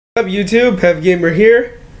What's up YouTube, Pev Gamer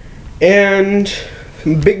here, and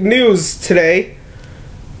big news today.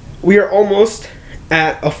 We are almost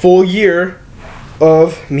at a full year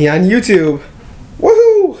of me on YouTube.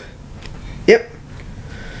 Woohoo! Yep.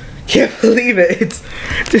 Can't believe it. It's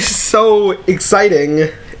just so exciting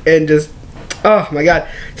and just, oh my god.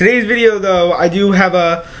 Today's video though, I do have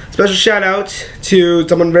a special shout out to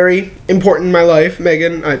someone very important in my life,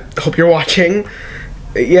 Megan. I hope you're watching.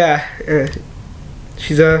 Yeah.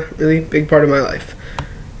 She's a really big part of my life.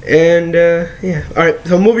 And, yeah. Alright,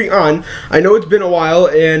 so moving on. I know it's been a while,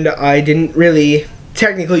 and I didn't really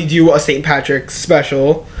technically do a St. Patrick's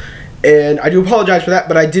special. And I do apologize for that,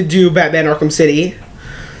 but I did do Batman Arkham City.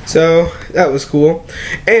 So, that was cool.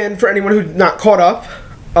 And for anyone who's not caught up,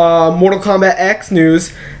 Mortal Kombat X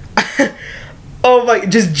news. Oh my,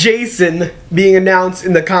 just Jason being announced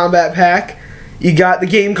in the Combat Pack. You got, the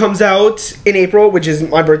game comes out in April, which is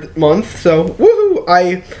my birth month, so woohoo!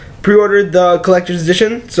 I pre-ordered the collector's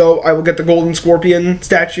edition, so I will get the Golden Scorpion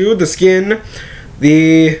statue, the skin,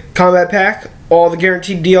 the combat pack, all the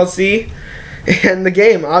guaranteed DLC, and the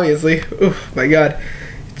game, obviously. Oh my god,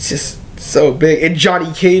 it's just so big. And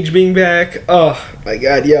Johnny Cage being back, oh my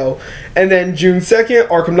god, yo. And then June 2nd,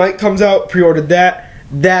 Arkham Knight comes out, pre-ordered that.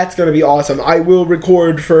 That's gonna be awesome. I will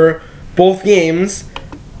record for both games,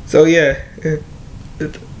 so yeah.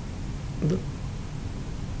 What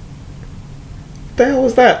the hell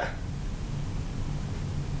was that?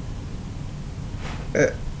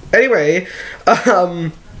 Anyway,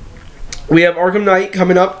 we have Arkham Knight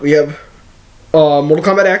coming up. We have Mortal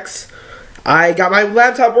Kombat X. I got my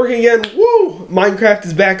laptop working again. Woo! Minecraft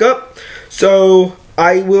is back up. So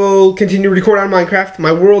I will continue to record on Minecraft.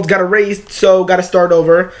 My world got erased, so got to start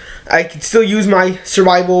over. I can still use my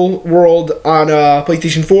survival world on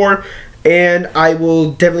PlayStation 4. And I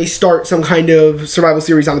will definitely start some kind of survival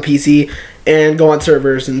series on the PC and go on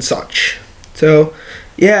servers and such. So,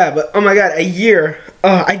 yeah, but oh my god, a year.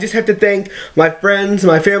 I just have to thank my friends,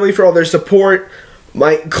 my family for all their support,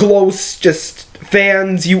 my close just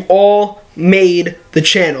fans. You all made the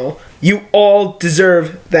channel. You all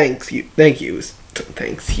deserve thank yous.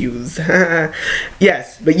 Thanks yous.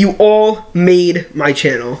 Yes, but you all made my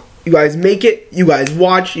channel. You guys make it, you guys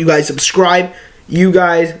watch, you guys subscribe, you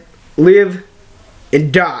guys live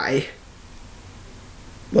and die.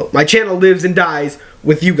 Well, my channel lives and dies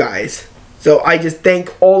with you guys. So I just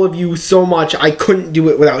thank all of you so much. I couldn't do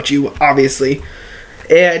it without you, obviously.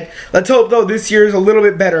 And let's hope, though, this year is a little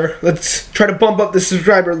bit better. Let's try to bump up the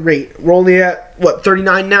subscriber rate. We're only at, what,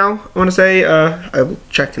 39 now, I want to say? I will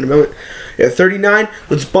check in a moment. Yeah, 39.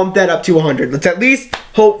 Let's bump that up to 100. Let's at least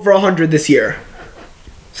hope for 100 this year.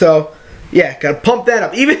 So, yeah, gotta pump that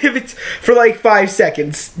up. Even if it's for like 5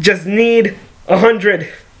 seconds. Just need 100.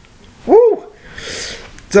 Woo!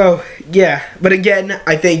 So, yeah. But again,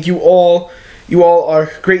 I thank you all. You all are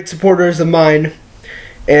great supporters of mine.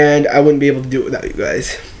 And I wouldn't be able to do it without you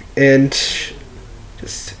guys. And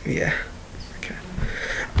just, yeah. Okay.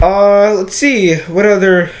 Let's see. What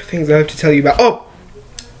other things I have to tell you about? Oh!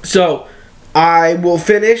 So, I will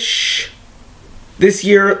finish this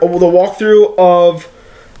year the walkthrough of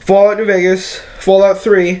Fallout New Vegas, Fallout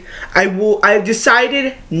 3. I've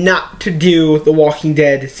decided not to do The Walking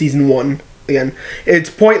Dead Season 1 again. It's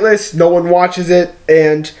pointless, no one watches it,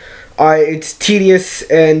 and it's tedious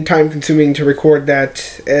and time consuming to record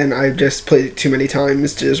that, and I've just played it too many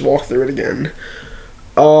times to just walk through it again.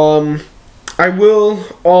 I will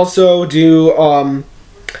also do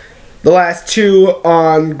the last two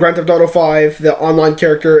on Grand Theft Auto 5, the online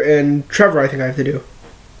character, and Trevor I think I have to do.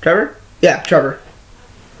 Trevor? Yeah, Trevor.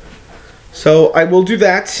 So I will do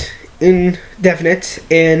that indefinite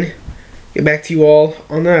and get back to you all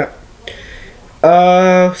on that.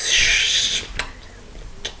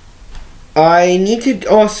 I need to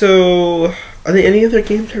also, are there any other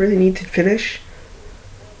games I really need to finish?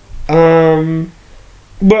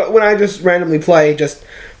 But when I just randomly play, just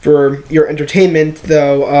for your entertainment,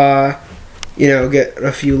 though, you know, get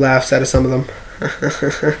a few laughs out of some of them.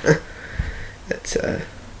 That's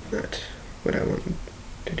not what I want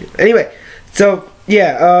to do. Anyway, so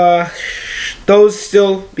yeah, those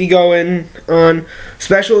still be going on.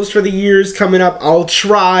 Specials for the years coming up. I'll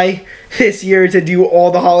try this year to do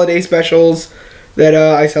all the holiday specials that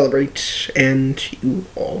I celebrate, and you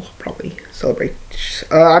all probably celebrate.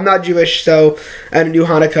 I'm not Jewish, so I don't do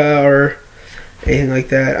Hanukkah or anything like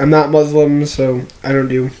that. I'm not Muslim, so I don't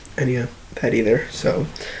do any of that either. So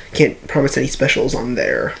can't promise any specials on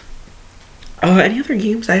there. Any other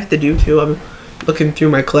games I have to do too? I'm looking through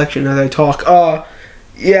my collection as I talk.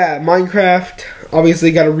 Yeah, Minecraft.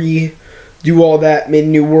 Obviously, gotta redo all that. Made a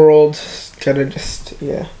new world. Gotta just,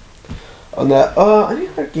 yeah. on that. Any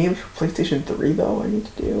other games for PlayStation 3 though I need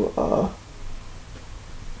to do?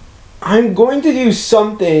 I'm going to do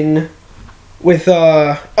something with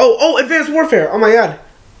Advanced Warfare. Oh my god.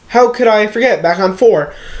 How could I forget? Back on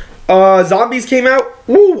 4. Zombies came out.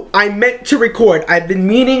 Woo! I meant to record. I've been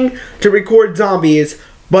meaning to record Zombies,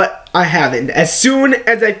 but I haven't. As soon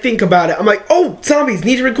as I think about it, I'm like, oh, Zombies,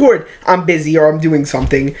 need to record. I'm busy or I'm doing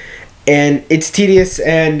something. And it's tedious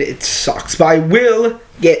and it sucks. But I will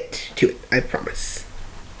get to it. I promise.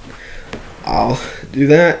 I'll do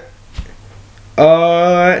that.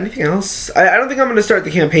 Anything else? I don't think I'm going to start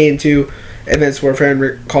the campaign to Advanced Warfare and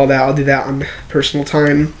recall that. I'll do that on personal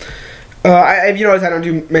time. If you notice, I don't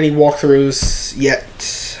do many walkthroughs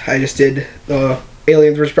yet. I just did the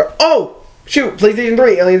Aliens vs. Predator. Oh! Shoot! PlayStation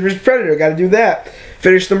 3, Aliens vs. Predator. Gotta do that.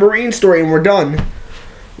 Finish the Marine story and we're done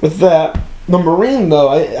with that. The Marine, though,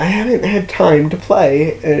 I haven't had time to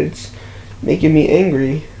play. And it's making me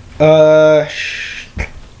angry. Oh,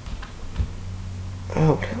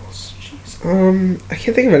 what else? Jeez. I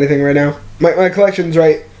can't think of anything right now. My collection's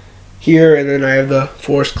right here, and then I have the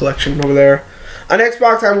Force collection over there. On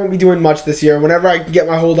Xbox, I won't be doing much this year. Whenever I can get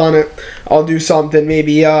my hold on it, I'll do something.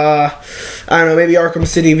 Maybe, I don't know, maybe Arkham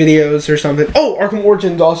City videos or something. Oh, Arkham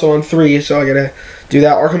Origins also on 3, so I gotta do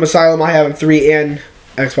that. Arkham Asylum I have on 3 and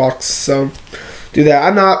Xbox, so do that.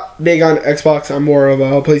 I'm not big on Xbox. I'm more of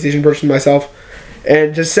a PlayStation person myself.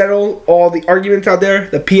 And to settle all the arguments out there,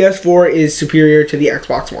 the PS4 is superior to the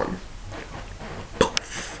Xbox One.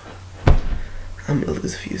 Poof. I'm gonna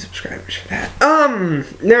lose a few subscribers for that.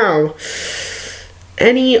 Now,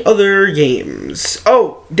 any other games?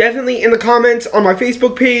 Oh, definitely in the comments on my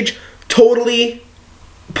Facebook page, totally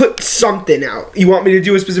put something out. You want me to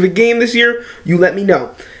do a specific game this year? You let me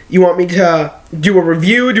know. You want me to do a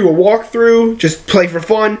review, do a walkthrough, just play for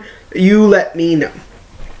fun? You let me know.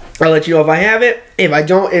 I'll let you know if I have it. If I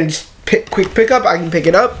don't, and it's quick pickup, I can pick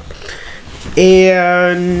it up.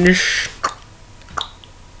 And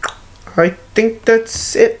I think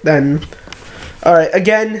that's it then. Alright,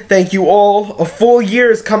 again, thank you all. A full year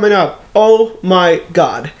is coming up. Oh my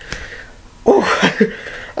god. Oh,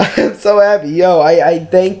 I'm so happy. Yo, I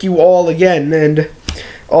thank you all again, and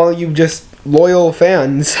all you just loyal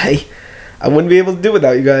fans. I wouldn't be able to do it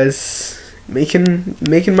without you guys making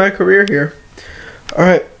my career here.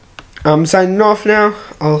 Alright, I'm signing off now.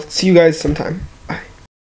 I'll see you guys sometime.